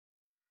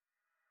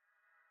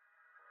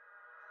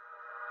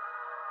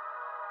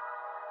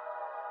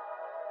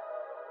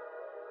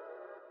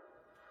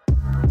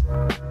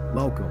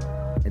Welcome,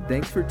 and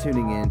thanks for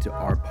tuning in to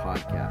our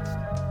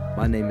podcast.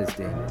 My name is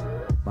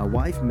Daniel. My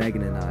wife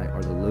Megan and I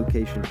are the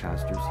location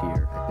pastors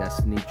here at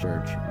Destiny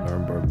Church,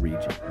 Nuremberg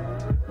region.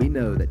 We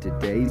know that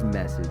today's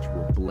message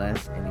will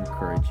bless and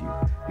encourage you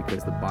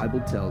because the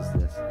Bible tells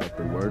us that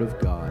the Word of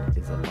God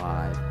is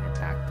alive and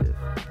active.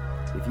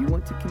 If you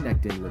want to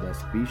connect in with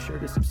us, be sure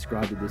to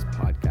subscribe to this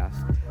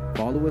podcast,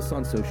 follow us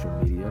on social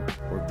media,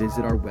 or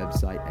visit our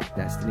website at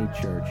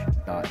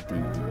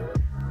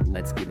destinychurch.de.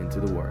 Let's get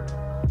into the Word.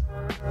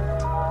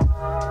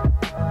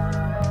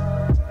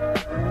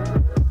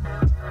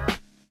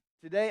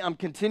 Today I'm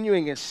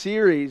continuing a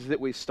series that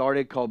we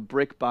started called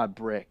Brick by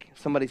Brick.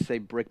 Somebody say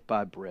Brick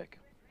by Brick.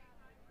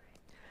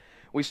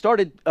 We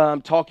started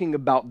talking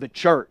about the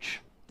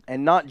church,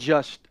 and not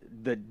just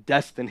the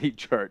Destiny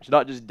Church,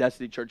 not just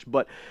Destiny Church,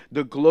 but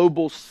the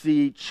Global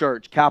C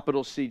Church,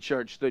 capital C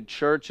Church, the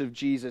Church of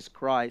Jesus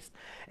Christ.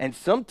 And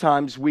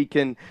sometimes we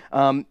can,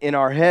 in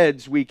our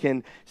heads, we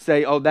can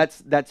say, oh,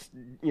 that's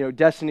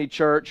Destiny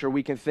Church, or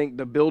we can think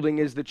the building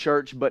is the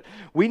church, but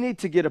we need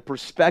to get a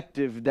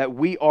perspective that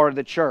we are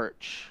the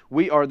church.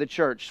 We are the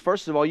church.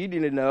 First of all, you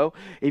need to know,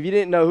 if you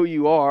didn't know who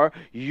you are,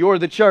 you're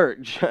the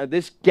church.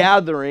 This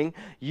gathering,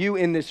 you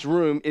in this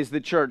room, is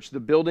the church. The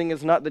building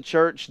is not the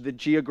church. The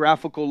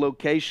geographical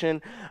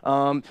location,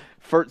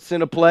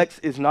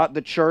 Cineplex is not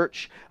the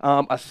church.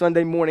 A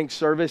Sunday morning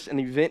service, an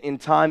event in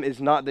time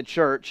is not the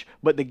church,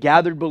 but the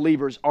gathered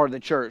believers are the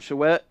church.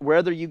 So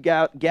whether you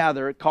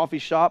gather, coffee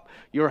shop,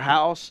 your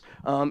house,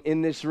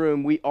 in this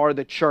room, we are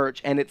the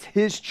church, and it's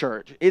His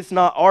church. It's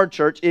not our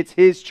church, it's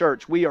His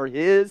church. We are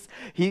His.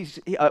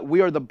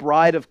 We are the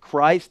bride of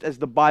Christ, as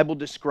the Bible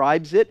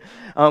describes it.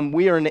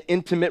 We are in an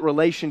intimate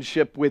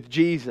relationship with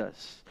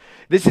Jesus.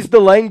 This is the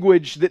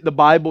language that the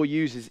Bible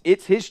uses.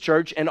 It's His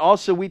church, and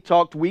also we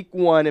talked week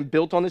 1 and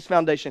built on this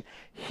foundation.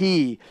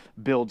 He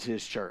builds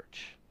His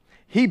church.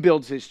 He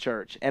builds His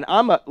church. And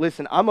I'm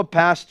a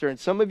pastor, and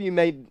some of you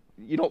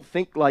don't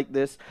think like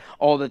this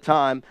all the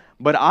time,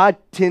 but I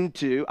tend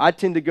to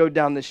go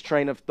down this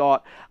train of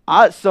thought.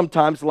 I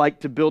sometimes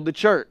like to build the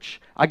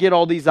church. I get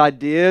all these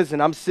ideas,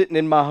 and I'm sitting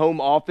in my home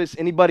office.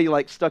 Anybody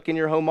stuck in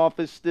your home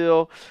office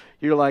still?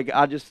 You're like,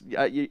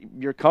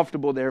 you're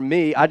comfortable there.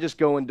 Me, I just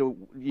go into,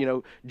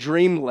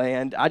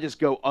 dreamland. I just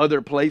go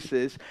other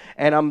places,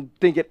 and I'm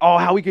thinking,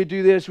 how we could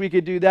do this, we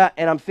could do that,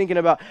 and I'm thinking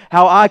about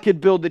how I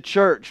could build the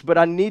church, but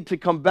I need to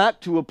come back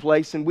to a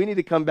place, and we need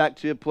to come back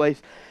to a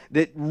place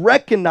that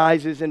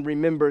recognizes and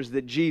remembers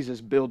that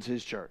Jesus builds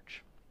His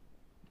church.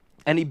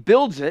 And He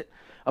builds it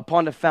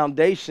upon the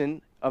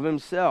foundation of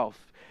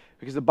Himself,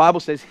 because the Bible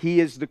says He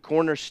is the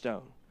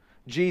cornerstone.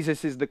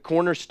 Jesus is the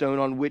cornerstone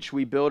on which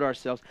we build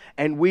ourselves,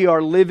 and we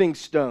are living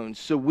stones.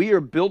 So we are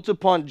built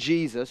upon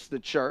Jesus, the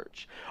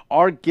church,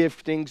 our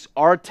giftings,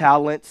 our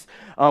talents,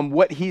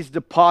 what He's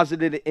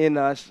deposited in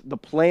us, the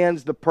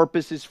plans, the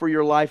purposes for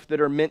your life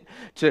that are meant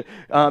to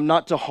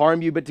not to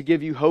harm you, but to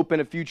give you hope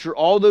and a future.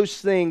 All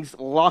those things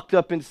locked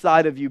up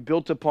inside of you,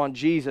 built upon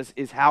Jesus,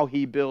 is how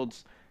He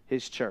builds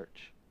His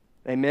church.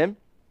 Amen?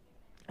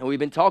 And we've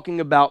been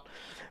talking about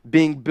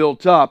being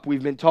built up.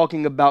 We've been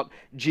talking about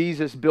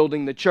Jesus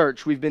building the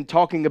church. We've been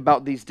talking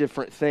about these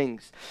different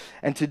things.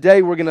 And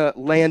today we're going to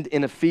land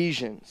in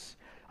Ephesians.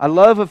 I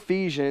love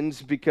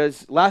Ephesians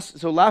because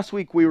last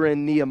week we were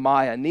in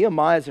Nehemiah.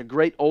 Nehemiah is a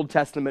great Old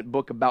Testament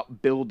book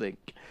about building.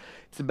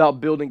 It's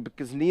about building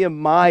because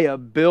Nehemiah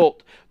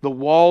built the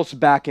walls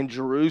back in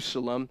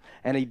Jerusalem,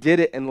 and he did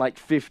it in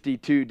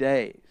 52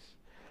 days.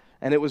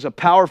 And it was a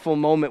powerful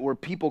moment where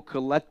people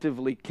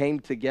collectively came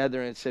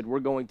together and said, we're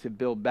going to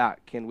build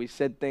back. And we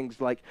said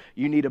things like,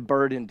 you need a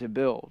burden to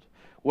build.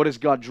 What has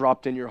God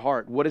dropped in your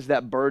heart? What is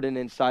that burden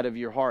inside of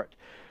your heart?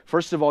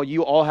 First of all,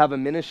 you all have a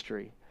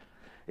ministry.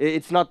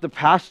 It's not the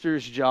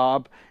pastor's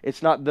job.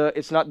 It's not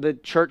the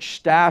church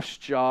staff's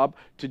job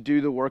to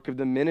do the work of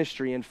the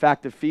ministry. In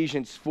fact,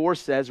 Ephesians 4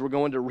 says, we're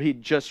going to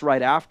read just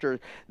right after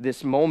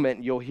this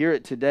moment. You'll hear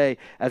it today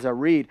as I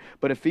read.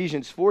 But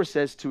Ephesians 4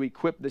 says to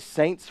equip the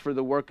saints for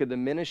the work of the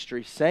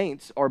ministry.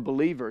 Saints are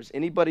believers.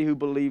 Anybody who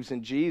believes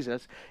in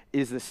Jesus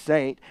is a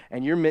saint,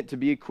 and you're meant to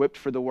be equipped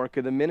for the work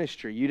of the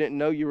ministry. You didn't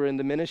know you were in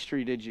the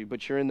ministry, did you?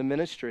 But you're in the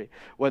ministry,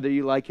 whether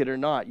you like it or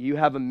not. You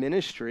have a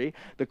ministry.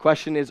 The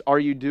question is, are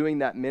you doing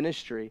that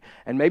ministry?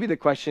 And maybe the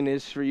question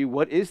is for you,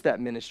 what is that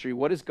ministry?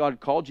 What has God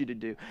called you to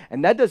do?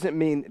 And that doesn't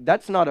mean,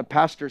 that's not a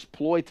pastor's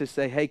ploy to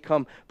say, hey,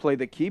 come play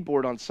the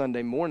keyboard on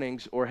Sunday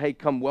mornings, or hey,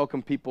 come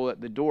welcome people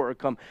at the door, or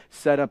come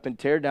set up and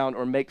tear down,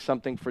 or make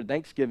something for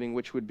Thanksgiving,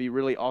 which would be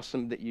really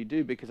awesome that you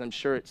do, because I'm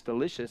sure it's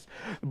delicious.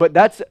 But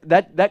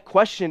that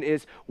question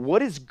is,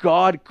 what has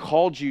God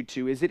called you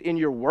to? Is it in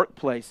your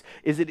workplace?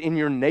 Is it in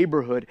your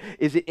neighborhood?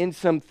 Is it in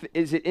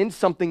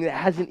something that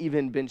hasn't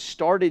even been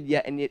started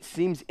yet, and it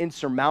seems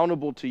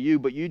insurmountable to you,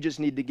 but you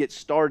just need to get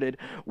started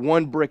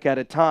one brick at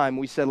a time?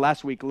 We said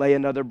last week, lay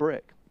another brick.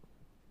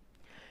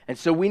 And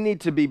so we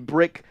need to be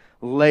brick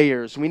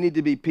layers. We need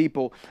to be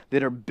people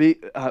that are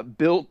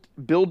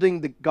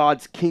building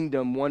God's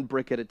kingdom one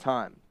brick at a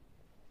time.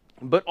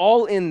 But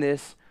all in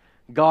this,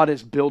 God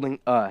is building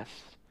us.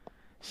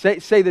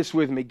 Say this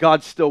with me.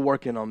 God's still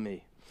working on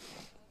me.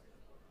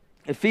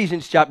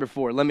 Ephesians chapter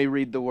 4. Let me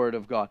read the word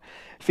of God.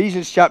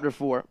 Ephesians chapter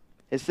 4.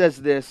 It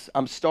says this.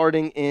 I'm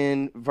starting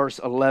in verse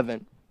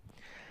 11.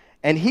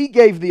 And he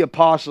gave the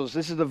apostles,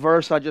 this is the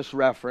verse I just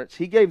referenced.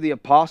 He gave the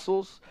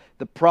apostles,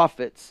 the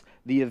prophets,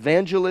 the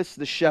evangelists,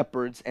 the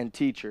shepherds, and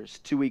teachers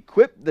to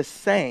equip the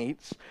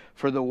saints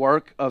for the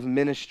work of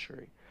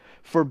ministry,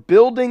 for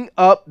building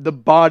up the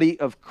body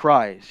of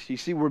Christ. You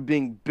see, we're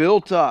being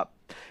built up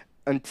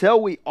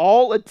until we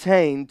all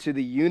attain to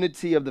the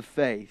unity of the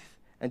faith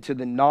and to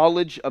the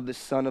knowledge of the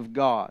Son of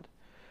God,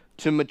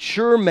 to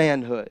mature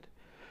manhood,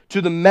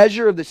 to the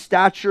measure of the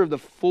stature of the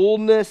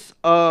fullness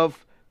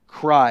of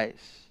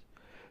Christ,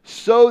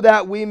 so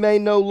that we may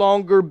no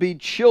longer be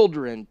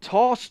children,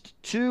 tossed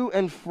to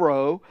and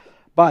fro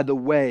by the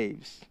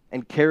waves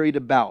and carried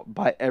about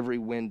by every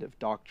wind of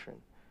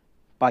doctrine,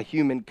 by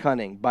human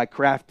cunning, by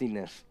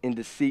craftiness in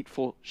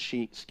deceitful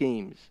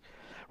schemes.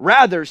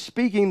 Rather,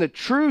 speaking the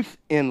truth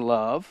in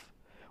love,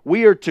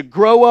 we are to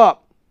grow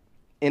up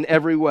in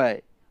every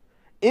way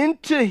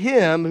into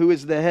him who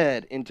is the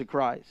head, into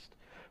Christ,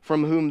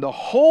 from whom the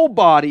whole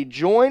body,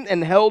 joined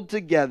and held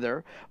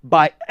together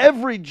by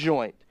every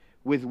joint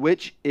with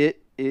which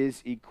it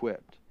is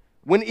equipped,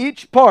 when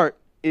each part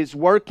is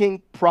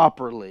working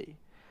properly,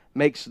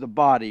 makes the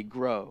body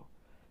grow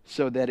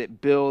so that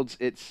it builds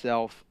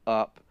itself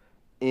up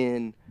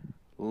in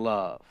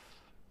love.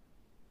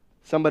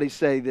 Somebody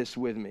say this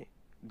with me.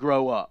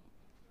 Grow up.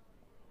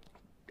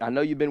 I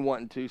know you've been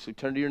wanting to, so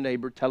turn to your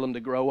neighbor, tell them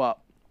to grow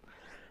up.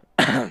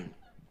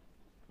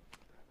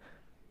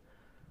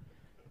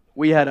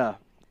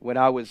 When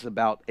I was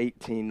about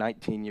 18,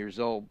 19 years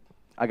old,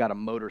 I got a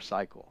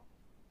motorcycle.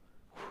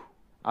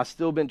 I've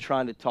still been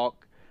trying to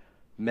talk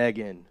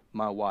Megan,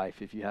 my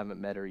wife. If you haven't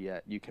met her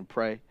yet, you can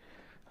pray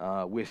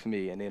with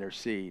me and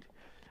intercede.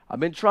 I've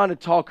been trying to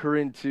talk her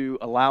into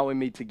allowing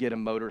me to get a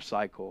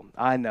motorcycle.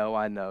 I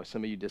know,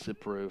 some of you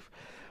disapprove.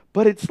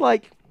 But it's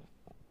like,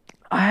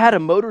 I had a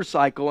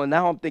motorcycle, and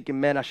now I'm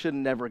thinking, man, I should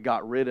have never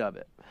got rid of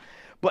it.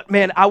 But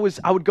man, I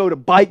would go to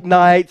bike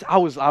nights. I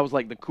was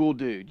like the cool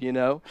dude, you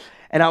know.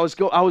 And I was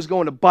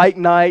going to bike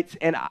nights,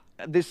 and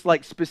this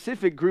like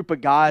specific group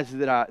of guys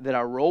that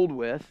I rolled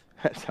with.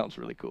 That sounds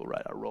really cool,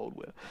 right? I rolled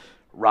with,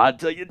 ride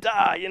till you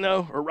die, you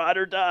know, or ride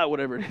or die,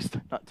 whatever it is,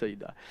 not till you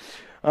die.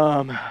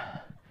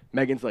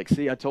 Megan's like,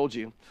 see, I told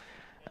you.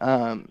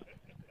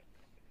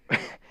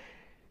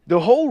 The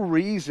whole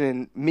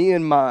reason me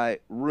and my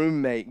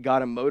roommate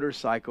got a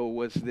motorcycle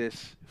was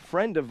this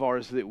friend of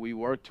ours that we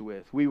worked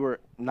with. We were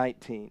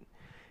 19.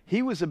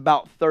 He was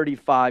about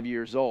 35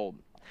 years old.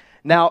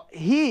 Now,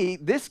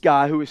 this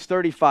guy who is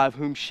 35,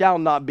 whom shall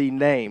not be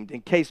named,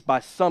 in case by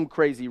some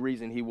crazy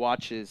reason he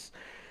watches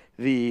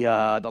the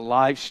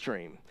live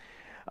stream,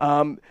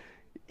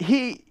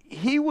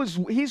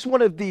 he's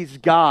one of these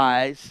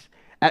guys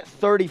at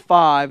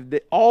 35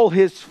 that all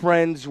his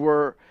friends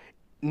were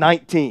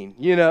 19,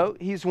 you know?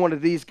 He's one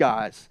of these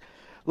guys.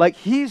 Like,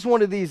 he's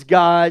one of these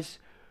guys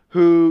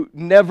who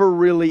never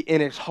really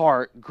in his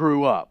heart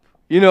grew up.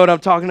 You know what I'm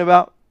talking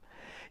about?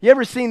 You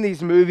ever seen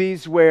these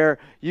movies where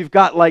you've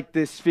got like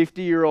this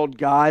 50-year-old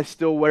guy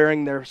still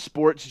wearing their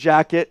sports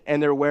jacket,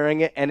 and they're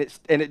wearing it and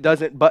it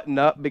doesn't button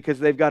up because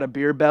they've got a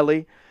beer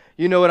belly?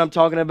 You know what I'm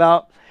talking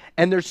about?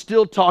 And they're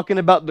still talking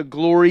about the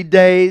glory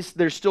days.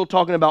 They're still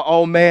talking about,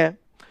 oh man,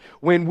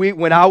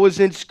 when I was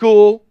in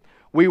school,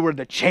 we were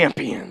the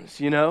champions,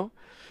 you know?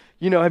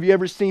 You know, have you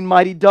ever seen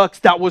Mighty Ducks?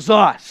 That was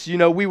us. You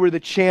know, we were the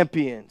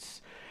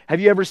champions. Have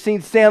you ever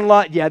seen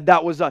Sandlot? Yeah,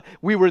 that was us.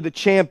 We were the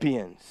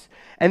champions.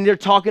 And they're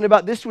talking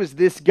about, this was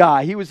this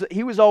guy. He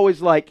was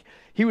always like,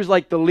 he was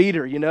like the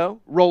leader, you know,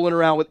 rolling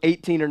around with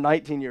 18 or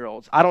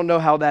 19-year-olds. I don't know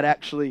how that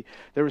actually,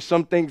 there were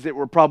some things that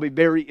were probably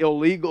very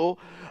illegal,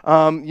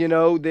 you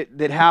know,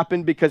 that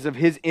happened because of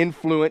his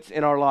influence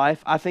in our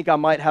life. I think I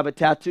might have a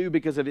tattoo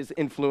because of his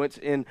influence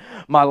in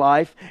my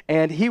life.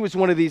 And he was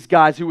one of these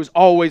guys who was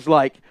always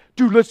like,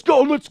 dude, let's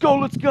go, let's go,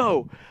 let's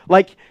go.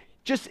 Like,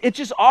 it's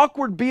just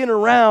awkward being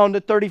around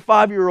a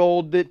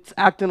 35-year-old that's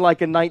acting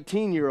like a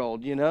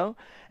 19-year-old, you know?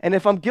 And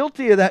if I'm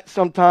guilty of that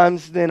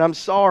sometimes, then I'm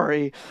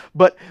sorry.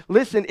 But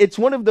listen, it's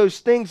one of those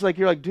things like,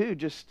 you're like, dude,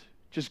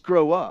 just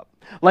grow up.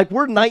 Like,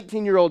 we're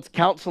 19-year-olds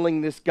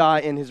counseling this guy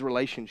in his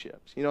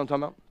relationships. You know what I'm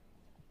talking about?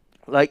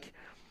 Like,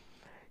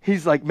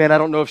 he's like, man, I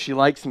don't know if she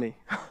likes me.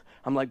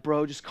 I'm like,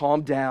 bro, just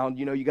calm down.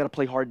 You know, you got to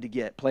play hard to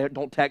get.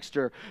 Don't text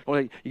her.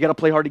 You got to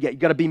play hard to get. You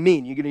got to be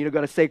mean. You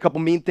got to say a couple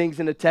mean things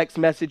in a text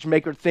message,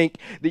 make her think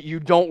that you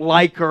don't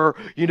like her,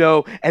 you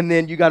know, and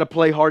then you got to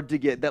play hard to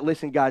get. That,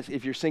 listen, guys,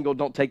 if you're single,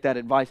 don't take that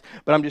advice.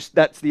 But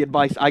that's the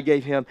advice I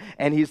gave him.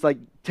 And he's like,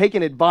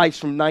 taking advice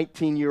from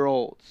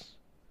 19-year-olds.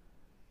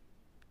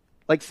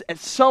 Like, at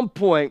some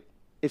point,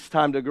 it's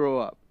time to grow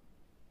up.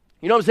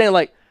 You know what I'm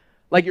saying?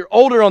 Like you're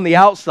older on the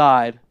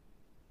outside,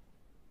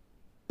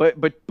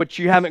 but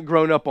you haven't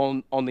grown up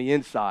on the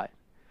inside.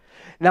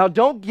 Now,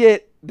 don't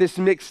get this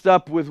mixed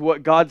up with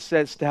what God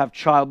says to have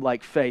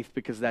childlike faith,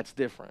 because that's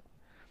different.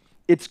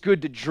 It's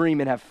good to dream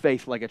and have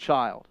faith like a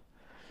child.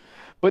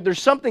 But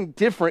there's something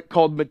different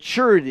called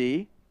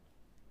maturity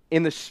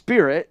in the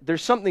Spirit.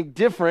 There's something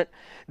different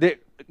that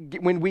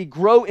when we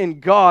grow in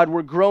God,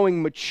 we're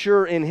growing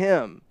mature in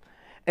Him.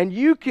 And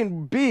you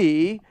can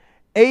be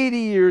 80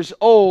 years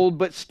old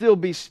but still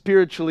be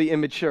spiritually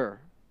immature.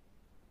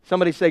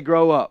 Somebody say,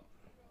 grow up.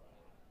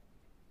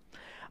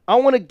 I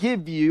want to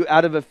give you,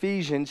 out of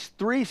Ephesians,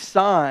 3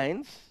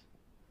 signs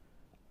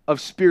of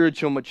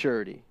spiritual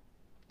maturity.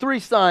 3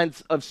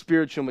 signs of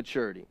spiritual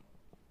maturity.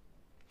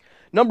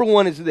 Number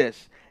 1 is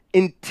this: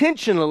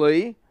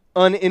 intentionally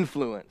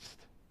uninfluenced.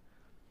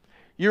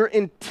 You're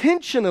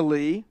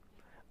intentionally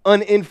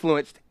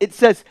uninfluenced. It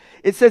says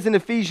in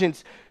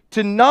Ephesians,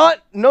 to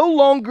no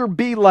longer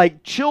be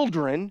like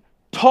children,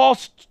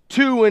 tossed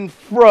to and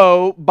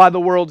fro by the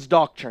world's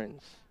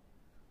doctrines.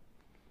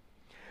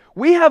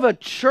 We have a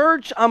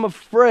church, I'm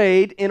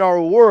afraid, in our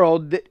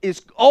world that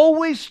is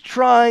always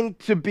trying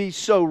to be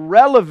so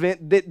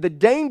relevant that the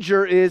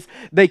danger is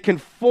they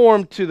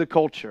conform to the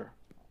culture.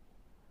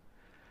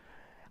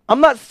 I'm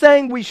not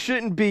saying we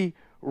shouldn't be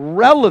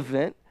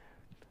relevant.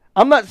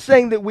 I'm not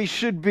saying that we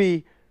should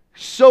be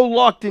so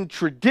locked in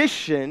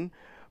tradition,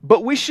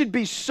 but we should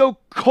be so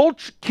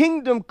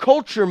kingdom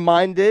culture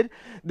minded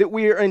that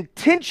we are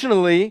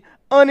intentionally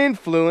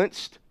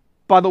uninfluenced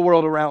by the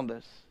world around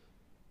us.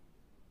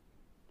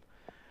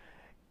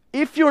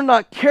 If you're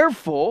not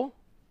careful,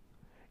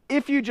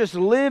 if you just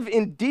live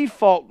in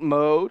default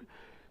mode,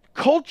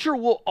 culture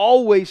will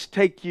always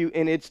take you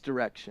in its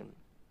direction.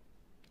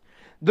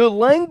 The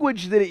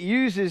language that it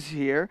uses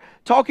here,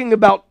 talking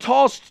about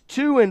tossed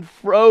to and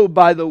fro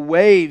by the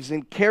waves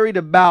and carried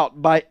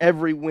about by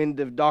every wind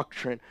of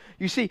doctrine.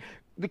 You see,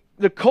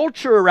 the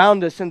culture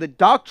around us and the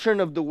doctrine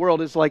of the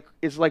world is like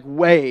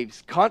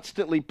waves,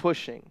 constantly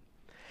pushing.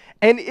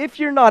 And if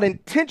you're not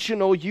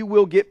intentional, you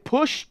will get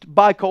pushed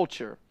by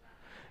culture.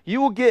 You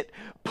will get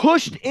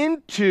pushed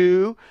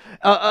into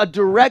a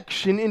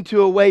direction,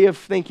 into a way of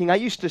thinking. I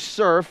used to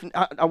surf.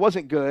 I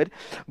wasn't good,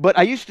 but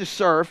I used to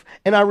surf.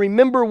 And I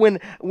remember when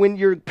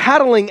you're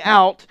paddling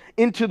out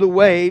into the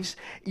waves,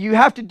 you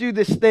have to do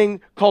this thing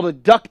called a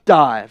duck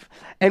dive.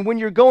 And when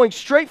you're going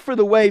straight for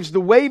the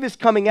wave is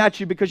coming at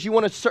you because you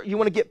want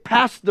to get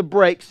past the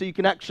break so you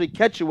can actually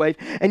catch a wave.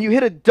 And you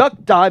hit a duck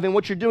dive, and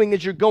what you're doing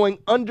is you're going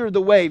under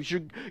the waves.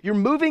 You're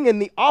moving in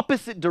the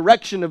opposite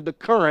direction of the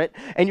current,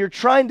 and you're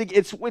trying to.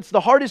 It's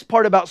the hardest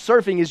part about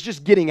surfing is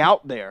just getting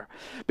out there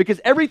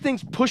because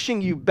everything's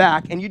pushing you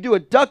back, and you do a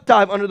duck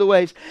dive under the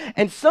waves.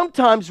 And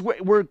sometimes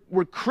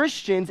we're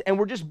Christians, and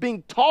we're just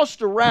being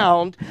tossed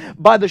around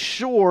by the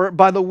shore,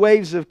 by the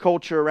waves of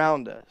culture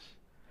around us.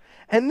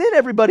 And then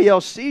everybody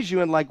else sees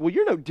you and like, well,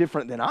 you're no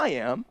different than I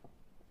am.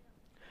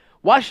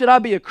 Why should I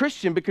be a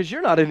Christian? Because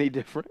you're not any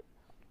different.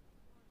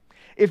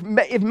 If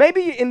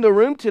maybe in the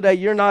room today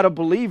you're not a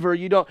believer,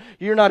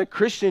 you're not a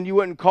Christian, you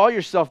wouldn't call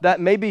yourself that.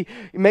 Maybe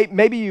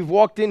you've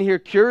walked in here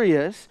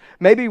curious.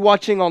 Maybe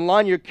watching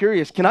online you're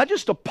curious. Can I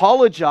just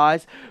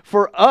apologize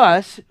for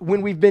us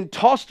when we've been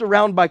tossed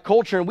around by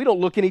culture and we don't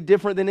look any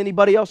different than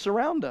anybody else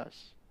around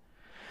us?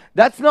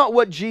 That's not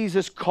what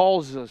Jesus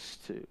calls us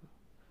to.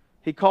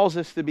 He calls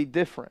us to be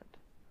different.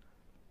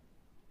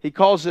 He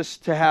calls us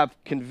to have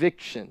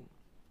conviction.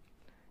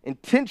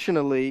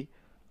 Intentionally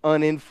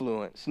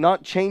uninfluenced.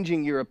 Not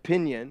changing your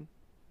opinion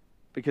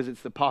because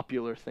it's the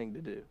popular thing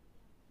to do.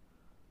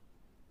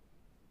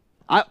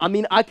 I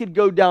mean, I could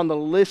go down the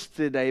list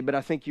today, but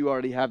I think you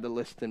already have the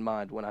list in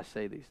mind when I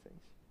say these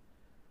things.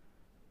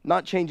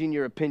 Not changing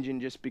your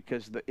opinion just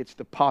because it's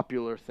the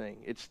popular thing.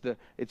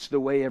 It's the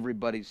way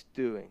everybody's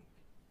doing.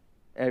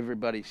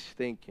 Everybody's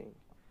thinking.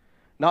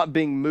 Not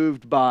being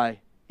moved by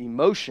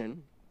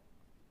emotion,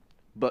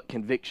 but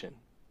conviction.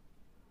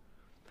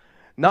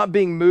 Not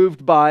being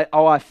moved by,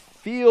 oh, I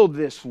feel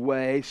this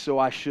way, so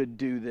I should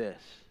do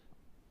this.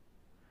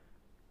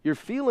 Your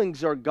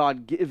feelings are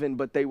God-given,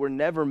 but they were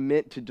never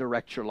meant to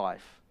direct your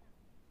life.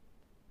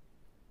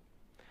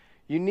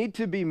 You need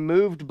to be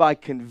moved by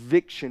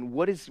conviction.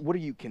 What are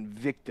you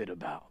convicted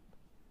about?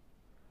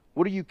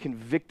 What are you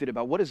convicted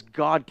about? What has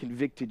God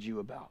convicted you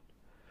about?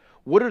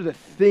 What are the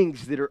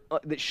things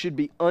that should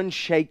be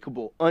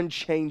unshakable,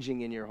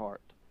 unchanging in your heart?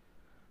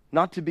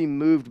 Not to be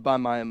moved by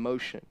my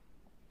emotion.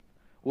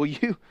 Will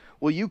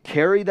you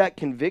carry that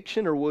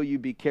conviction, or will you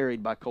be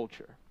carried by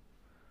culture?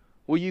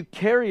 Will you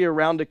carry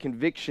around a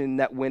conviction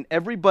that when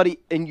everybody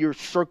in your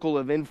circle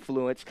of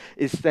influence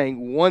is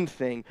saying one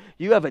thing,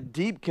 you have a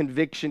deep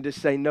conviction to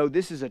say, no,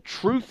 this is a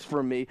truth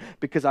for me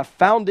because I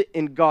found it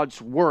in God's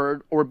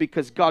Word or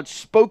because God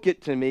spoke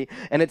it to me,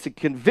 and it's a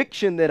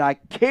conviction that I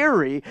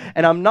carry,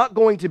 and I'm not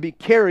going to be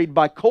carried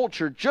by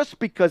culture just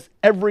because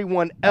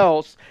everyone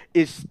else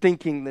is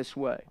thinking this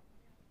way.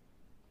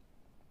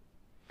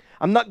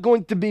 I'm not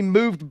going to be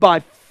moved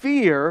by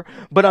fear,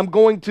 but I'm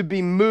going to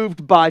be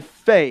moved by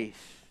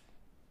faith.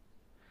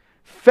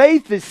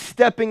 Faith is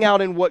stepping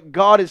out in what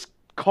God has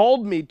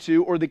called me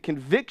to, or the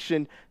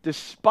conviction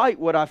despite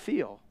what I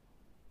feel.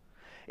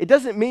 It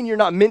doesn't mean you're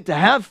not meant to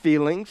have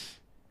feelings.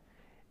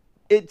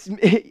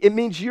 It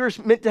means you're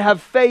meant to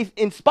have faith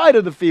in spite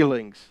of the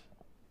feelings.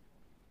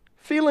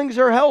 Feelings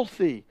are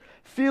healthy.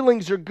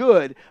 Feelings are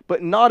good,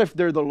 but not if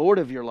they're the Lord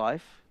of your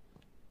life.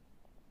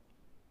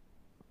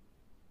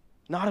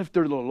 Not if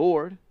they're the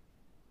Lord.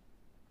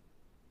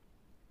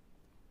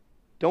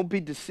 Don't be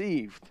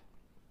deceived.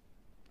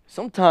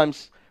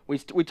 Sometimes, we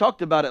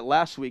talked about it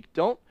last week,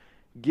 don't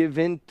give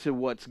in to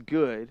what's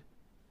good,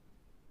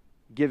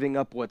 giving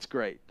up what's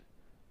great.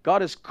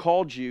 God has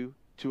called you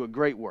to a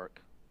great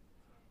work.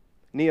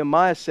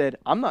 Nehemiah said,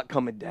 I'm not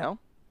coming down.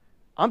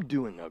 I'm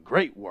doing a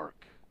great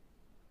work.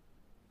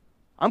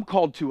 I'm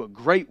called to a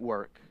great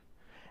work.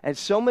 And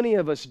so many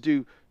of us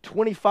do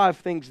 25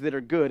 things that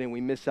are good and we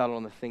miss out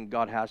on the thing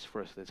God has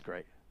for us that's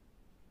great.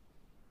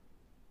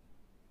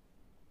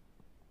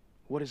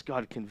 What is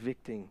God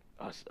convicting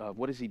us of?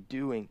 What is He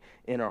doing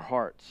in our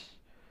hearts?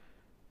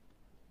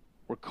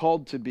 We're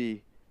called to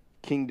be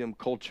kingdom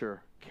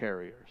culture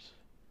carriers,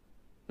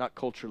 not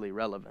culturally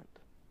relevant.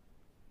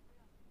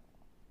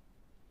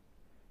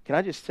 Can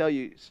I just tell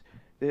you,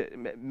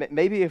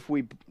 maybe if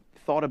we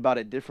thought about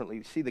it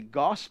differently, see, the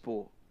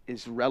gospel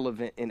is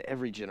relevant in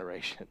every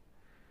generation.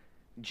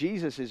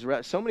 Jesus is,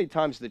 so many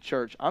times the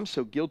church, I'm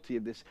so guilty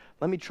of this,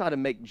 let me try to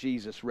make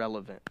Jesus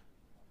relevant.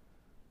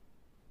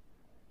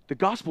 The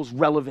gospel's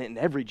relevant in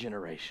every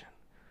generation.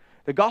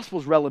 The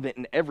gospel's relevant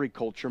in every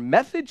culture.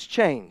 Methods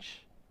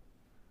change,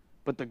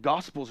 but the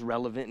gospel's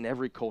relevant in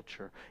every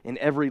culture, in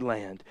every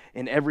land,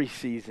 in every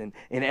season,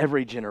 in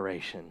every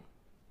generation.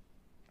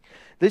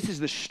 This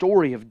is the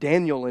story of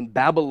Daniel in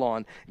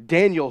Babylon.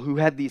 Daniel, who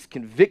had these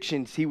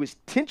convictions, he was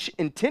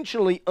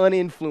intentionally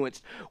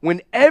uninfluenced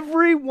when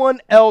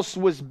everyone else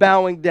was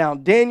bowing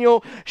down.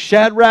 Daniel,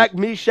 Shadrach,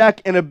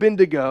 Meshach, and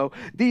Abednego,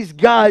 these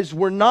guys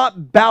were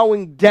not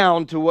bowing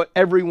down to what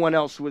everyone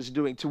else was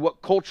doing, to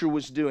what culture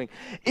was doing.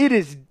 It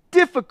is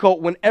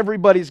difficult when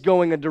everybody's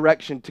going a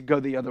direction to go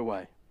the other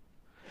way.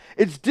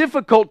 It's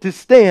difficult to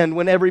stand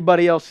when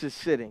everybody else is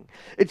sitting.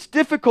 It's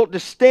difficult to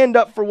stand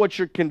up for what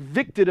you're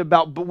convicted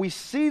about, but we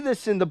see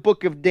this in the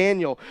book of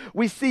Daniel.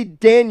 We see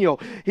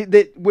Daniel,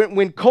 that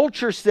when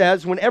culture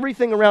says, when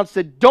everything around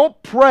said,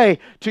 don't pray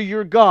to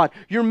your God.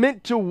 You're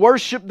meant to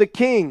worship the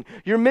king.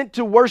 You're meant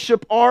to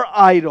worship our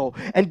idol.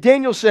 And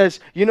Daniel says,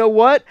 you know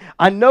what?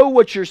 I know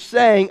what you're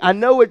saying. I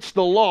know it's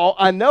the law.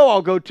 I know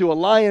I'll go to a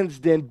lion's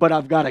den, but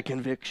I've got a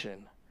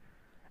conviction.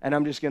 And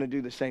I'm just going to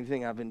do the same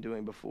thing I've been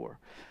doing before.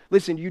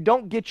 Listen, you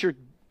don't get your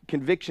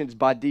convictions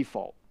by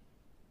default.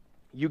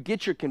 You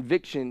get your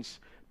convictions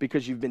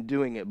because you've been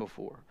doing it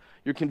before.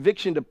 Your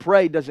conviction to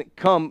pray doesn't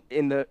come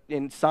in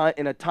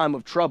a time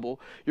of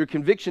trouble. Your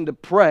conviction to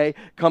pray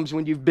comes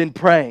when you've been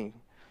praying,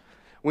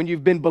 when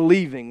you've been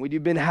believing, when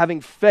you've been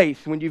having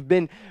faith, when you've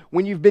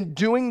been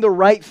doing the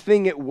right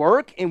thing at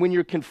work, and when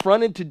you're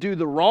confronted to do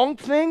the wrong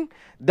thing.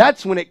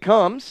 That's when it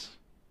comes.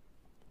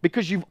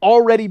 Because you've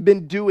already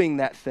been doing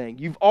that thing.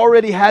 You've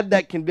already had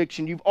that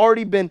conviction. You've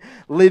already been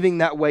living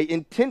that way,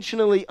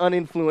 intentionally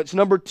uninfluenced.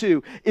 Number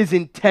 2 is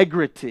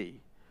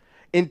integrity.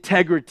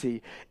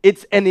 Integrity.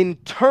 It's an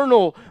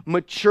internal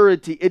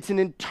maturity. It's an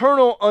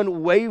internal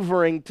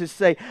unwavering to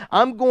say,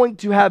 I'm going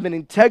to have an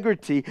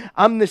integrity.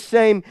 I'm the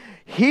same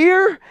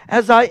here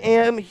as I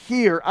am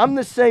here. I'm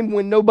the same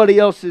when nobody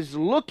else is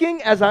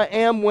looking as I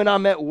am when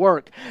I'm at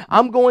work.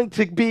 I'm going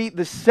to be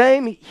the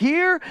same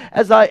here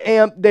as I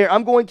am there.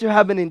 I'm going to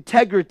have an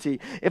integrity.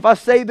 If I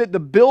say that the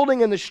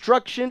building and the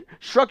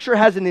structure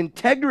has an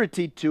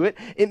integrity to it,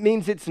 it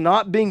means it's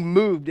not being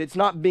moved. It's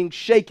not being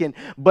shaken.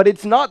 But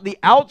it's not the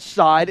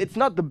outside. It's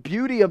not the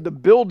beauty of the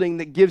building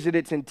that gives it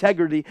its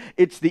integrity.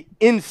 It's the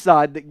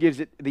inside that gives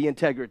it the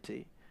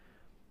integrity.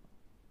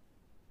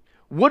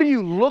 What do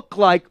you look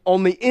like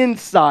on the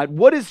inside?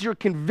 What is your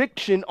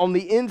conviction on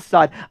the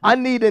inside? I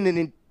need an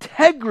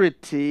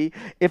integrity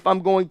if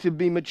I'm going to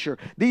be mature.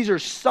 These are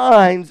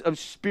signs of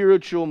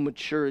spiritual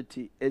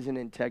maturity, is an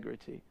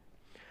integrity.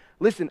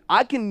 Listen,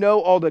 I can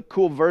know all the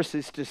cool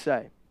verses to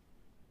say.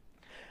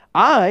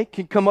 I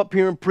can come up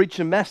here and preach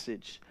a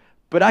message,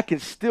 but I can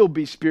still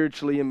be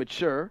spiritually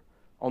immature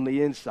on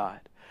the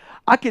inside.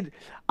 I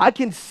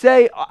can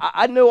say,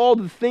 I know all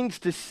the things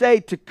to say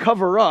to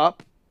cover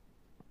up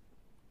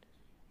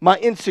my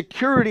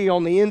insecurity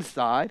on the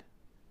inside.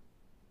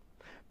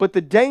 But the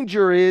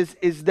danger is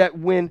that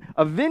when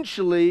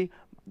eventually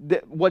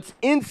what's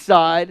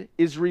inside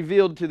is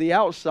revealed to the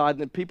outside,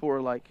 then people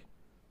are like,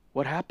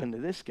 what happened to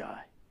this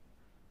guy?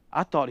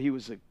 I thought he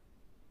was a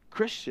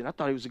Christian. I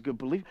thought he was a good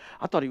believer.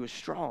 I thought he was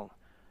strong.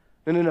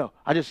 No.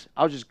 I was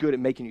just good at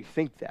making you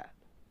think that.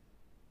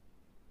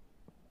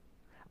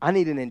 I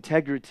need an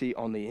integrity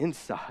on the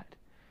inside.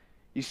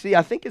 You see,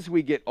 I think as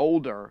we get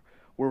older,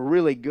 we're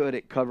really good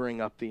at covering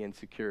up the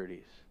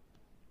insecurities.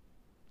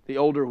 The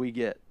older we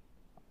get.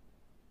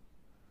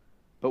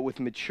 But with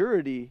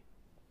maturity,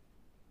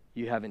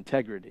 you have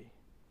integrity.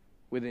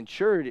 With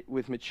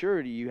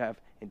maturity, you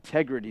have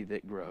integrity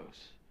that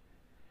grows.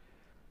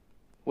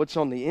 What's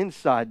on the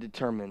inside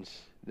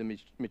determines the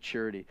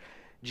maturity.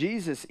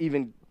 Jesus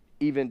even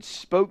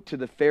spoke to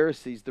the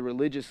Pharisees, the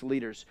religious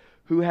leaders,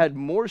 who had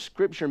more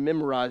scripture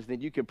memorized than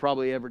you could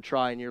probably ever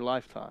try in your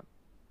lifetime.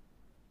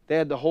 They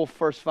had the whole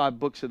first 5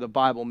 books of the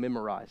Bible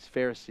memorized,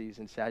 Pharisees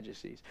and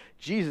Sadducees.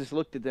 Jesus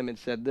looked at them and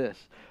said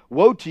this,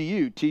 "Woe to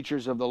you,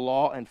 teachers of the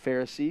law and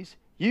Pharisees,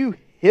 you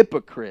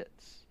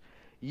hypocrites!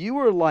 You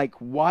are like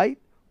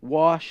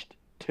whitewashed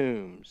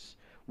tombs,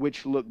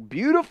 which look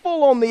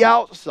beautiful on the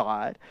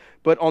outside,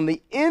 but on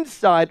the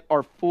inside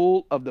are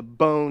full of the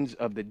bones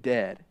of the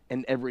dead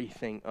and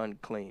everything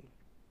unclean.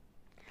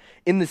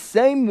 In the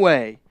same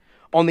way,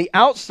 on the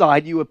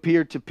outside you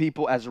appear to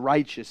people as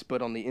righteous,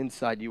 but on the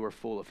inside you are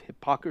full of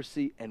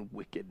hypocrisy and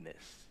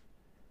wickedness.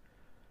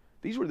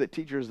 These were the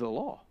teachers of the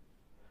law.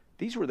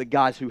 These were the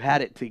guys who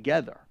had it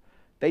together.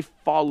 They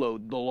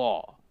followed the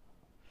law.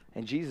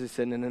 And Jesus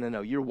said,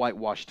 no, you're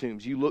whitewashed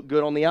tombs. You look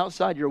good on the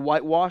outside, you're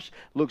whitewashed,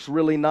 looks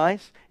really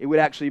nice. It would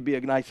actually be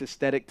a nice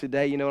aesthetic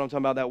today. You know what I'm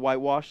talking about, that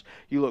whitewash?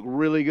 You look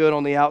really good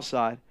on the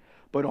outside,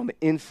 but on the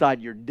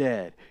inside you're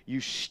dead.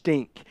 You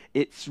stink.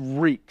 It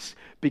reeks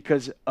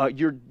because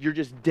you're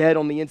just dead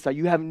on the inside.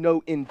 You have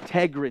no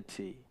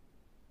integrity.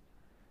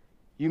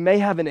 You may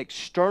have an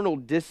external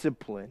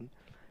discipline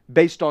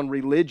based on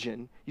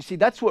religion. You see,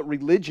 that's what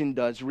religion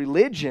does.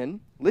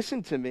 Religion,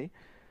 listen to me,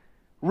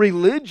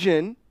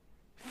 religion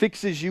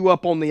fixes you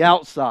up on the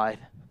outside.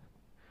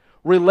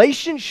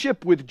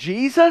 Relationship with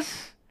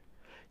Jesus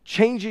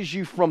changes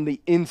you from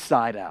the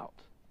inside out.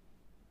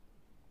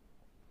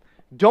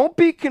 Don't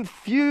be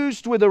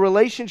confused with a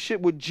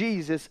relationship with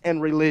Jesus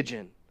and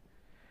religion.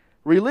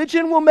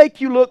 Religion will make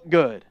you look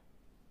good,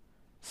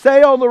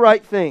 say all the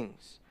right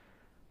things,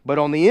 but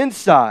on the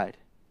inside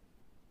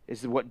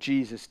is what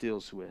Jesus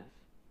deals with,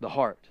 the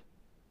heart.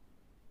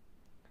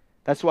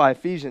 That's why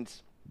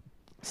Ephesians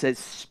says,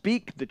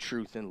 speak the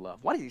truth in love.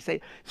 Why does he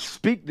say,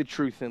 speak the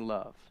truth in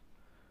love?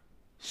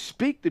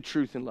 Speak the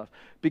truth in love.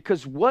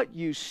 Because what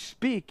you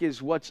speak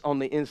is what's on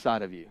the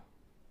inside of you.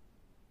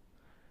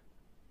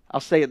 I'll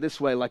say it this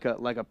way, like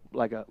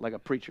a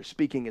preacher.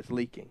 Speaking is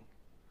leaking.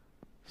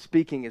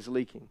 Speaking is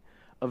leaking.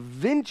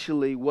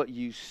 Eventually, what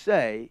you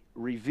say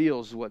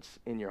reveals what's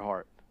in your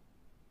heart.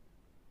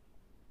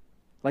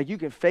 Like, you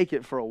can fake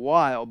it for a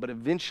while, but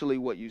eventually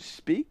what you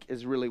speak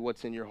is really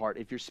what's in your heart.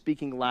 If you're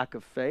speaking lack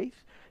of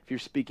faith, if you're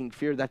speaking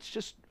fear, that's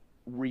just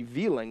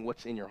revealing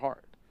what's in your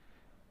heart.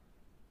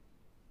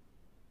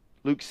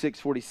 Luke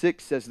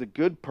 6:46 says, the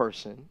good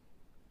person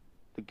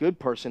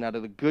out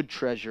of the good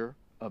treasure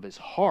of his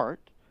heart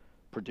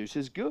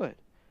produces good.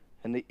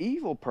 And the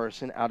evil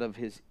person out of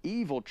his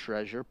evil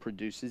treasure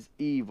produces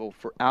evil.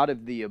 For out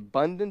of the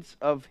abundance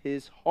of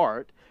his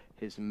heart,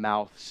 his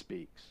mouth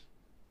speaks.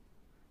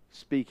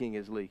 Speaking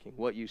is leaking.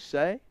 What you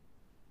say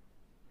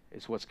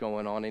is what's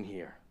going on in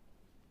here.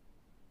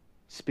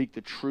 Speak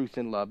the truth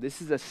in love.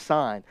 This is a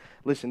sign.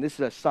 Listen, this is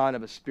a sign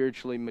of a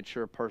spiritually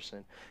mature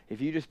person.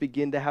 If you just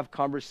begin to have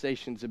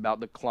conversations about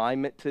the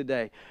climate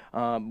today,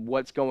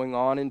 what's going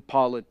on in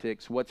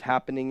politics, what's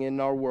happening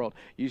in our world,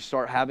 you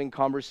start having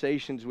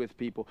conversations with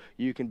people,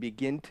 you can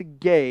begin to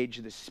gauge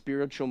the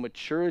spiritual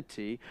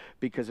maturity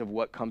because of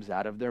what comes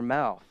out of their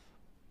mouth.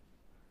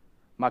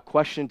 My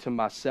question to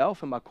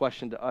myself and my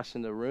question to us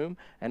in the room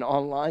and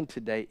online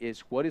today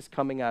is, what is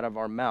coming out of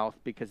our mouth,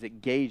 because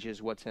it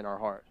gauges what's in our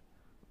heart.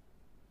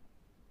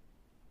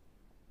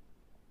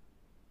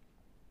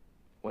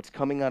 What's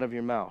coming out of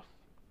your mouth?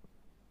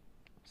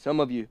 Some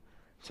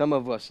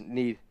of us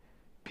need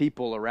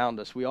people around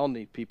us. We all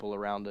need people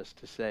around us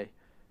to say,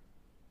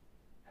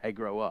 hey,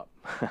 grow up.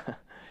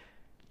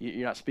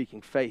 You're not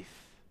speaking faith.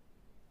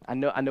 I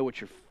know what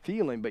you're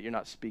feeling, but you're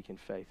not speaking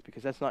faith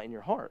because that's not in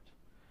your heart.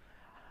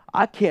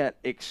 I can't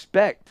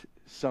expect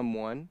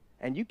someone,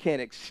 and you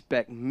can't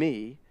expect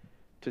me,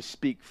 to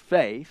speak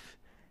faith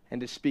and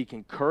to speak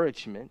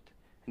encouragement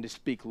and to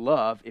speak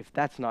love if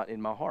that's not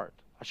in my heart.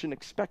 I shouldn't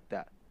expect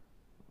that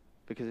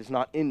because it's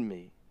not in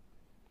me.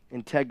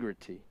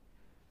 Integrity.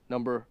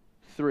 Number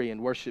 3,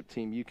 and worship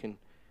team, you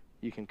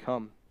can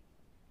come.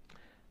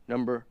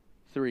 Number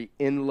 3,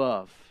 in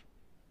love.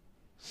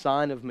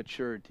 Sign of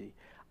maturity.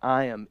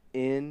 I am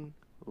in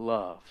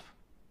love.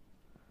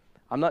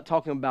 I'm not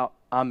talking about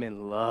I'm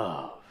in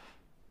love.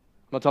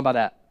 I'm not talking about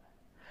that.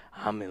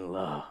 I'm in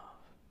love.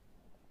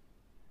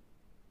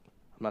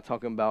 I'm not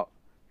talking about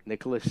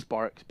Nicholas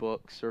Sparks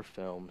books or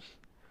films.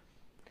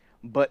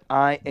 But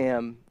I'm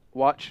in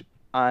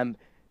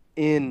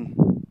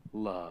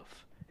love.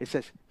 It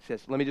says,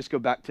 let me just go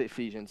back to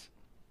Ephesians.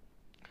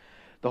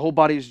 The whole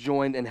body is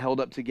joined and held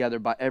up together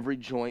by every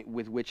joint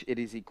with which it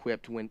is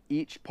equipped. When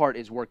each part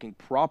is working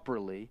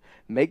properly,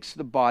 makes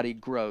the body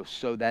grow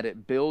so that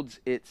it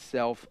builds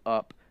itself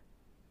up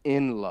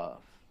in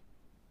love.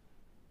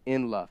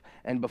 In love.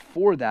 And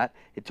before that,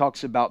 it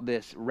talks about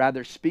this.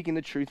 Rather, speaking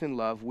the truth in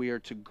love, we are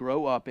to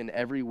grow up in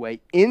every way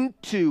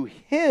into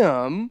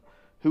Him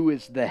who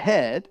is the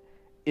head,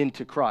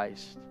 into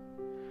Christ.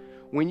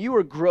 When you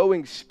are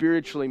growing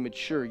spiritually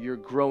mature, you're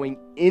growing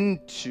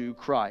into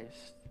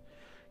Christ.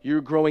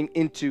 You're growing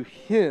into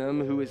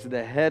Him who is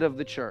the head of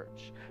the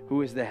church,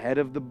 who is the head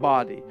of the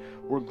body.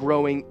 We're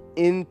growing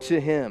into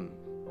Him.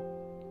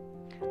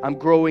 I'm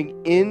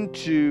growing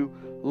into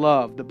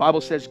love. The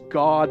Bible says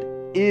God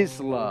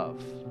is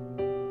love.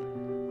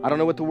 I don't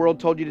know what the world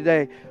told you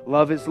today.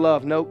 Love is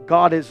love. No,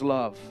 God is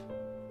love.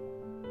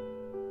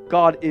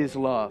 God is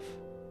love.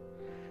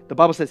 The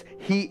Bible says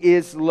he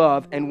is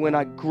love, and when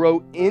I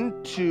grow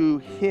into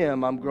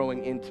him, I'm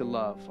growing into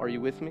love. Are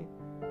you with me?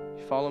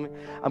 You follow me?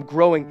 I'm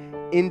growing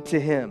into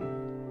him.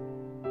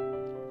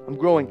 I'm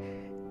growing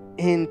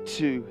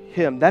into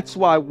him. That's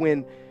why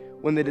when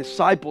the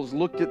disciples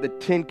looked at the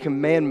 10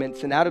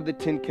 commandments, and out of the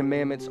 10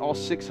 commandments, all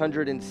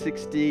 600 and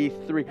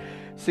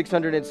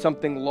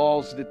something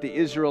laws that the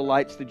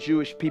Israelites, the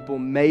Jewish people,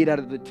 made out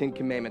of the 10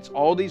 commandments,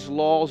 all these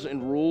laws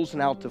and rules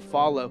and how to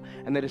follow.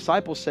 And the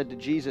disciples said to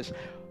Jesus,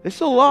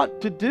 "It's a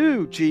lot to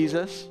do,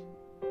 Jesus.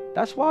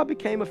 That's why I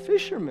became a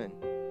fisherman.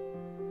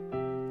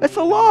 That's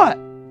a lot.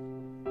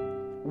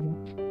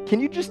 Can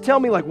you just tell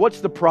me, like,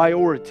 what's the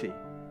priority?"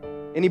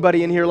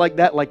 Anybody in here like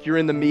that? Like you're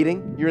in the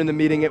meeting? You're in the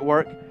meeting at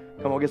work?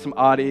 Come on, get some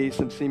oddies,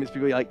 some Siemens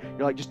people. You're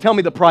like, just tell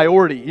me the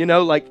priority,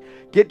 like,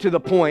 get to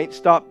the point.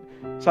 Stop.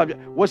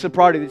 What's the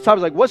priority? The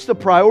disciples like, what's the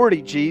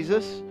priority,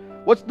 Jesus?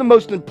 What's the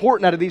most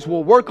important out of these?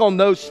 We'll work on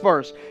those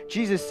first.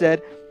 Jesus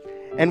said,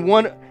 and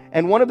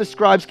one of the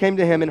scribes came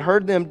to him and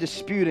heard them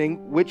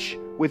disputing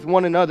with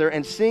one another,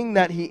 and seeing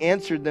that he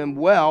answered them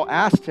well,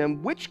 asked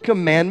him, which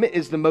commandment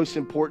is the most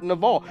important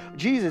of all?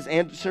 Jesus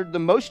answered, the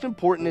most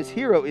important is,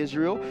 Hear, O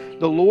Israel,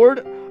 the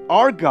Lord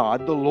our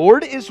God, the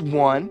Lord is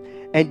one,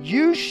 and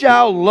you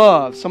shall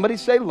love, somebody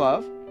say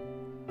love,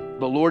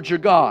 the Lord your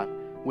God,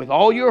 with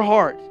all your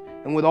heart,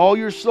 and with all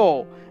your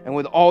soul, and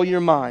with all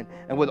your mind,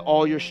 and with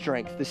all your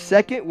strength. The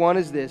second one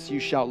is this: you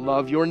shall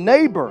love your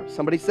neighbor.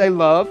 Somebody say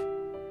love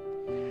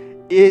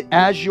it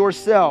as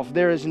yourself.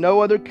 There is no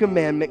other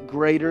commandment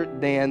greater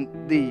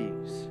than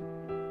these.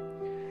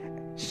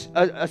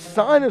 A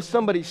sign of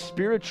somebody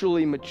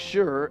spiritually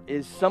mature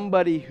is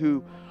somebody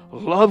who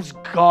loves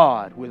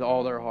God with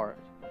all their heart.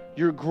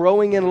 You're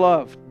growing in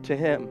love to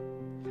him.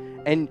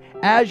 And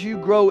as you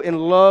grow in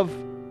love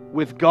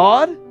with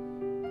God,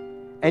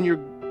 and you're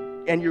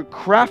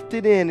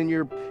crafted in, and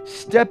you're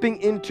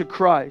stepping into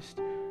Christ,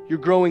 you're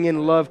growing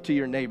in love to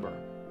your neighbor.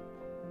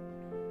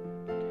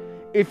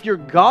 If you're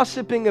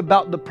gossiping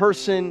about the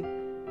person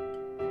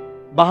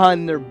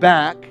behind their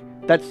back,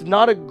 that's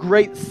not a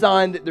great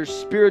sign that there's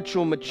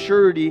spiritual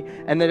maturity,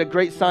 and that a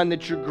great sign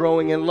that you're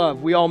growing in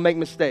love. We all make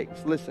mistakes,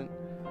 listen.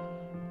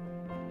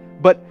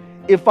 But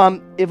if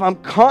I'm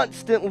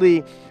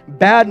constantly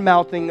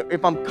bad-mouthing,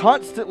 if I'm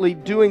constantly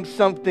doing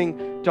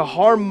something to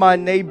harm my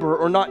neighbor,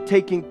 or not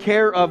taking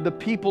care of the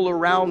people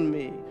around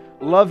me,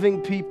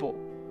 loving people,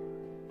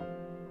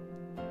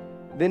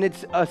 then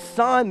it's a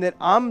sign that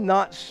I'm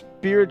not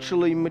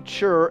spiritually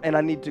mature, and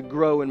I need to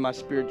grow in my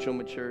spiritual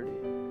maturity.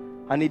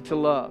 I need to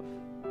love.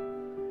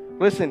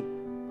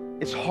 Listen,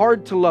 it's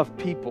hard to love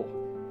people.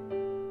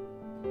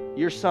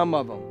 You're some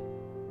of them,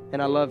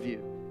 and I love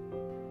you.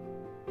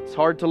 It's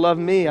hard to love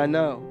me, I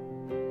know.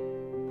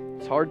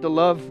 It's hard to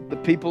love the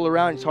people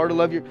around. It's hard to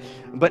love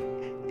but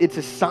it's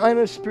a sign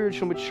of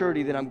spiritual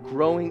maturity that I'm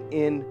growing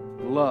in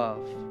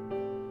love.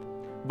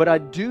 But I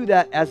do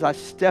that as I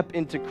step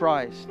into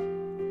Christ.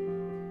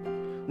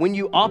 When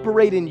you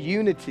operate in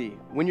unity,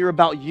 when you're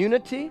about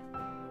unity,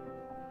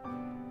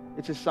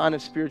 it's a sign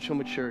of spiritual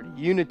maturity.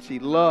 Unity,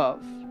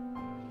 love,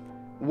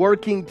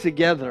 working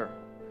together.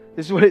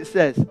 This is what it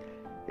says.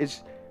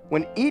 It's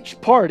when each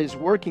part is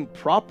working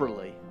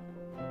properly.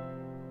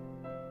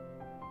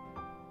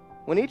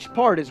 When each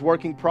part is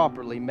working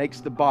properly, makes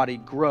the body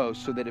grow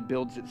so that it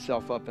builds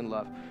itself up in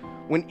love.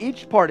 When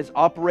each part is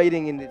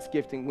operating in its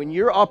gifting, when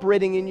you're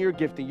operating in your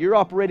gifting, you're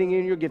operating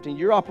in your gifting,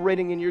 you're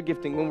operating in your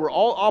gifting, when we're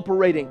all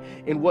operating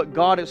in what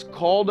God has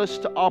called us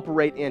to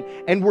operate in,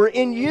 and we're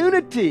in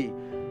unity.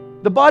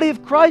 The body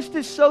of Christ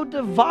is so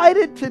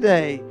divided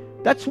today.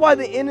 That's why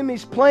the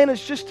enemy's plan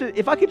is just to,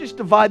 if I could just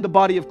divide the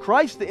body of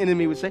Christ, the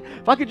enemy would say,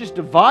 if I could just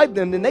divide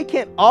them, then they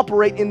can't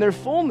operate in their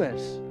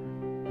fullness.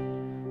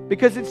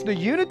 Because it's the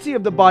unity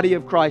of the body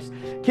of Christ.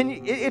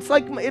 It's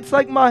like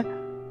my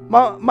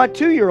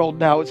 2-year-old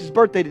now. It's his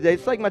birthday today.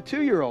 It's like my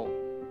 2-year-old.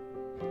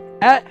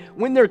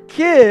 When they're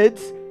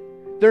kids,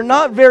 they're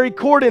not very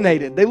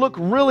coordinated. They look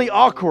really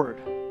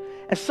awkward.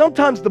 And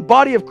sometimes the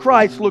body of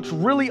Christ looks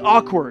really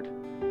awkward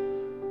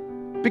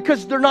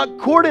because they're not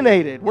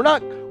coordinated. We're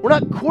not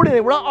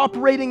coordinated. We're not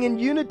operating in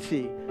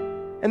unity.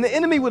 And the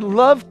enemy would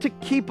love to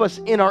keep us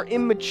in our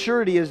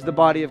immaturity as the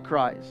body of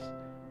Christ.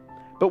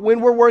 But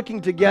when we're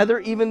working together,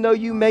 even though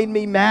you made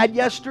me mad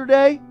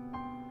yesterday,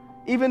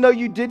 even though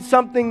you did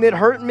something that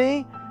hurt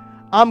me,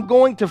 I'm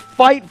going to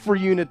fight for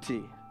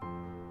unity.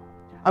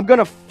 I'm going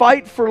to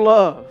fight for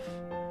love.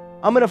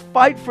 I'm going to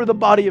fight for the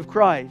body of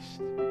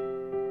Christ.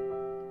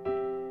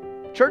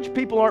 Church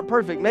people aren't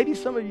perfect. Maybe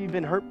some of you have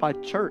been hurt by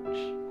church.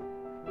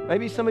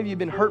 Maybe some of you have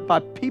been hurt by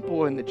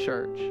people in the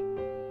church.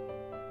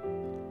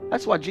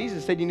 That's why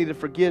Jesus said you need to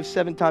forgive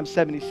 7 times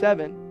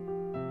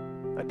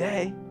 77 a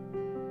day.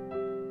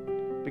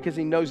 Because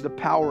he knows the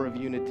power of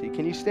unity.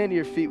 Can you stand to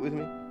your feet with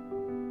me?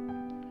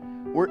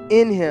 We're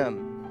in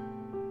him.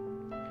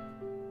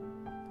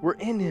 We're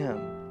in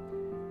him.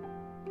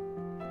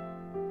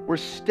 We're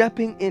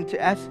stepping into,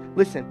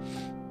 listen,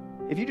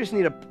 if you just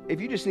need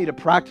a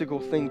practical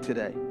thing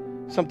today,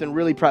 something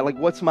really practical,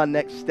 like what's my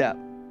next step?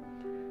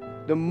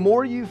 The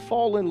more you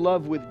fall in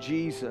love with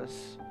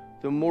Jesus,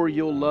 the more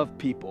you'll love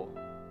people.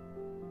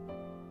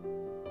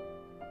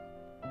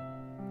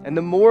 And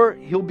the more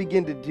He'll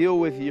begin to deal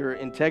with your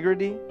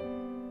integrity,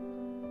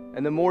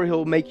 and the more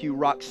He'll make you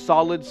rock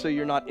solid so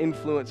you're not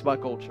influenced by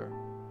culture.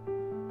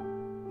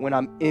 When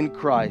I'm in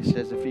Christ,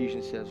 as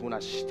Ephesians says, when I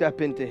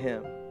step into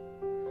Him.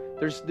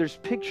 There's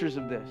pictures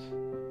of this,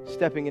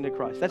 stepping into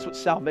Christ. That's what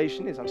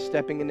salvation is. I'm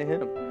stepping into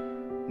Him.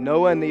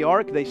 Noah and the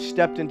ark, they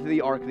stepped into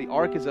the ark. The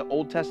ark is an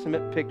Old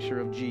Testament picture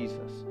of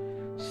Jesus,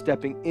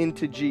 stepping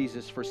into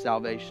Jesus for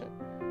salvation.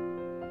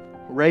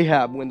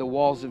 Rahab, when the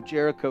walls of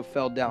Jericho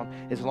fell down,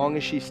 as long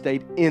as she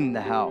stayed in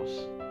the house.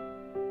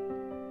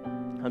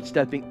 I'm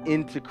stepping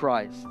into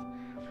Christ.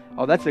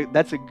 Oh,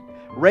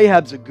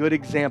 Rahab's a good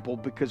example,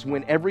 because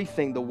when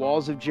the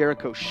walls of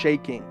Jericho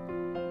shaking,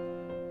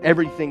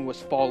 everything was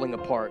falling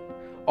apart.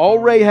 All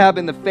Rahab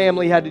and the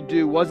family had to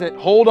do wasn't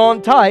hold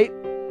on tight,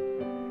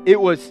 it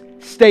was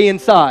stay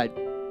inside.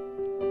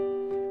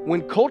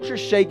 When culture's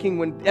shaking,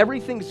 when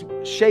everything's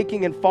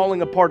shaking and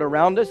falling apart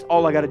around us,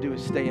 all I got to do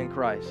is stay in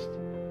Christ.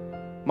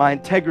 My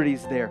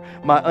integrity's there.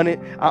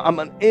 I'm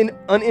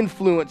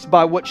uninfluenced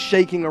by what's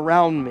shaking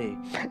around me.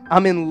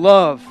 I'm in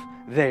love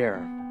there.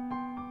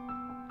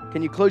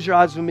 Can you close your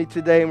eyes with me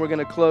today? And we're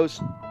going to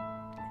close.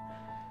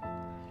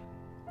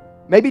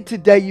 Maybe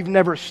today you've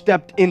never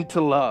stepped into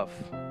love.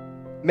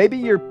 Maybe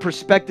your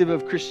perspective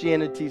of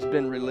Christianity has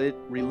been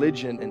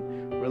religion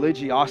and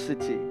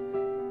religiosity.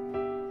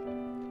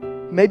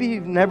 Maybe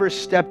you've never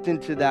stepped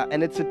into that,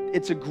 and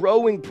it's a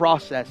growing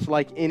process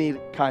like any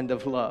kind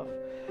of love.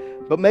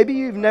 But maybe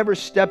you've never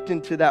stepped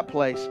into that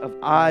place of,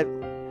 I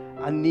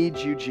need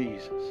you,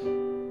 Jesus.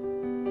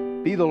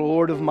 Be the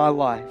Lord of my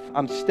life.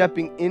 I'm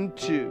stepping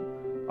into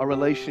a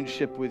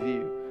relationship with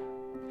you.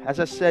 As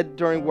I said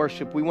during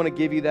worship, we want to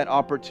give you that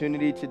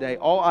opportunity today.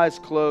 All eyes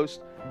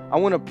closed. I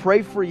want to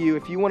pray for you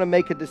if you want to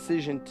make a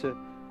decision to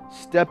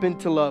step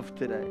into love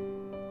today.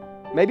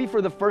 Maybe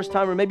for the first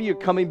time, or maybe you're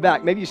coming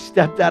back. Maybe you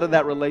stepped out of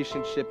that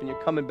relationship and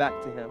you're coming back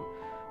to Him.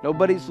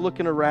 Nobody's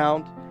looking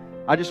around.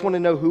 I just want to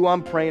know who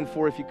I'm praying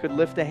for. If you could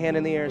lift a hand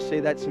in the air and say,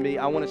 that's me.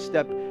 I want to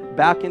step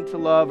back into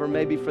love, or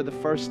maybe for the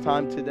first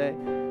time today.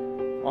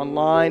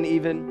 Online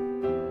even.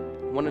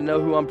 I want to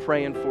know who I'm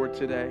praying for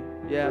today.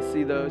 Yeah, I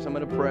see those. I'm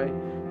going to pray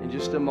in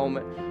just a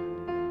moment.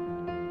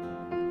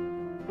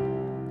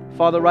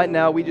 Father, right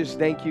now we just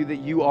thank you that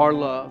you are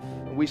love.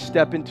 We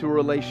step into a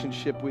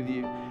relationship with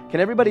you. Can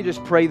everybody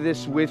just pray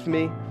this with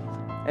me?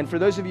 And for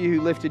those of you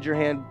who lifted your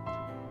hand,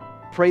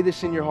 pray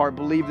this in your heart.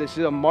 Believe this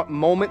is a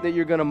moment that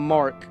you're going to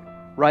mark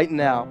right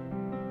now.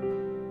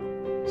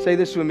 Say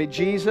this with me.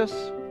 Jesus,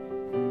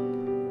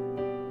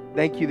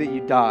 thank you that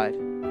you died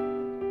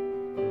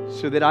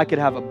so that I could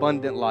have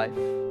abundant life.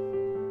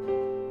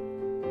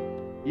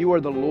 You are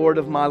the Lord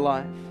of my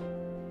life.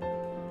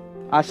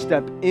 I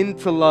step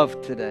into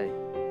love today.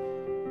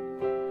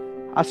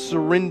 I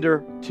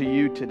surrender to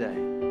you today.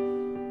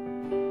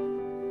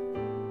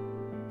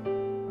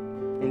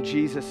 In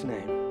Jesus'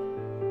 name.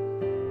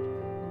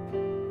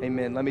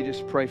 Amen. Let me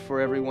just pray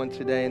for everyone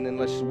today, and then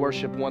let's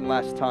worship one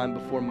last time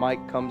before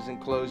Mike comes and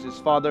closes.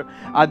 Father,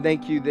 I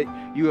thank you that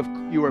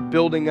you are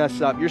building us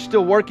up. You're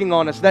still working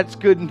on us. That's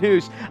good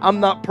news.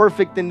 I'm not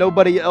perfect and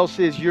nobody else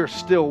is. You're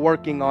still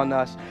working on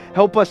us.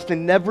 Help us to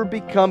never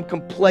become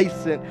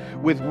complacent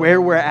with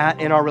where we're at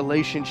in our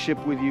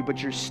relationship with you,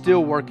 but you're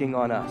still working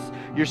on us.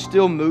 You're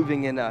still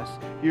moving in us.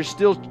 You're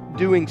still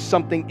doing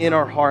something in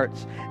our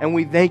hearts, and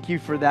we thank you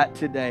for that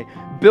today.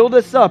 Build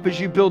us up as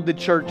you build the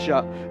church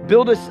up.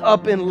 Build us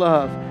up in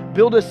love.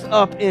 Build us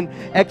up in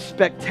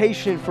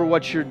expectation for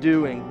what you're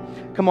doing.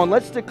 Come on,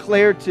 let's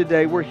declare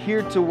today we're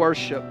here to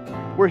worship.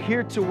 We're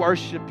here to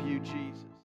worship you.